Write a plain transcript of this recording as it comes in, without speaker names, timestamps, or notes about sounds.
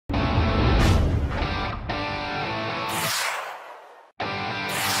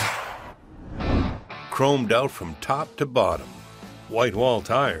chromed out from top to bottom. Whitewall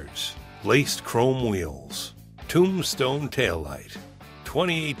tires, laced chrome wheels, Tombstone taillight.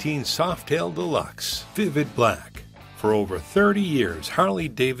 2018 Softail Deluxe, vivid black. For over 30 years,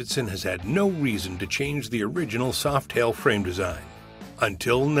 Harley-Davidson has had no reason to change the original Softail frame design.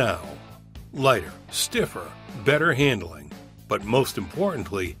 Until now. Lighter, stiffer, better handling, but most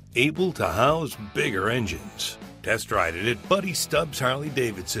importantly, able to house bigger engines. Test ride it at Buddy Stubbs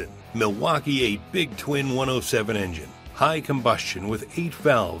Harley-Davidson. Milwaukee 8 Big Twin 107 engine. High combustion with 8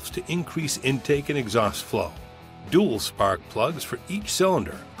 valves to increase intake and exhaust flow. Dual spark plugs for each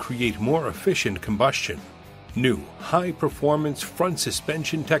cylinder create more efficient combustion. New high-performance front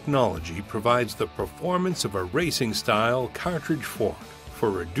suspension technology provides the performance of a racing-style cartridge fork for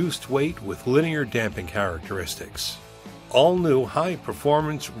reduced weight with linear damping characteristics. All-new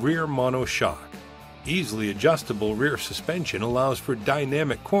high-performance rear monoshock. Easily adjustable rear suspension allows for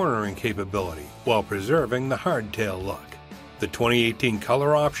dynamic cornering capability while preserving the hardtail look. The 2018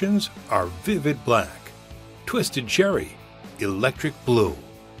 color options are vivid black, twisted cherry, electric blue,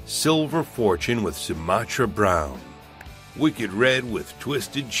 silver fortune with Sumatra brown, wicked red with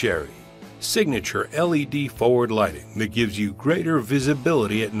twisted cherry, signature LED forward lighting that gives you greater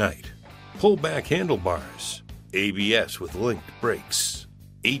visibility at night, pullback handlebars, ABS with linked brakes,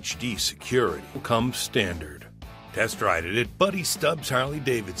 HD security comes standard. Test ride it at Buddy Stubbs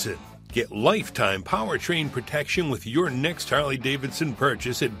Harley-Davidson. Get lifetime powertrain protection with your next Harley-Davidson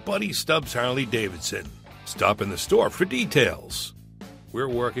purchase at Buddy Stubbs Harley-Davidson. Stop in the store for details. We're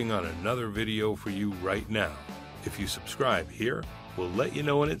working on another video for you right now. If you subscribe here, we'll let you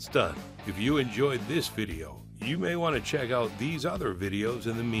know when it's done. If you enjoyed this video, you may want to check out these other videos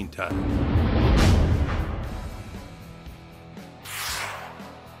in the meantime.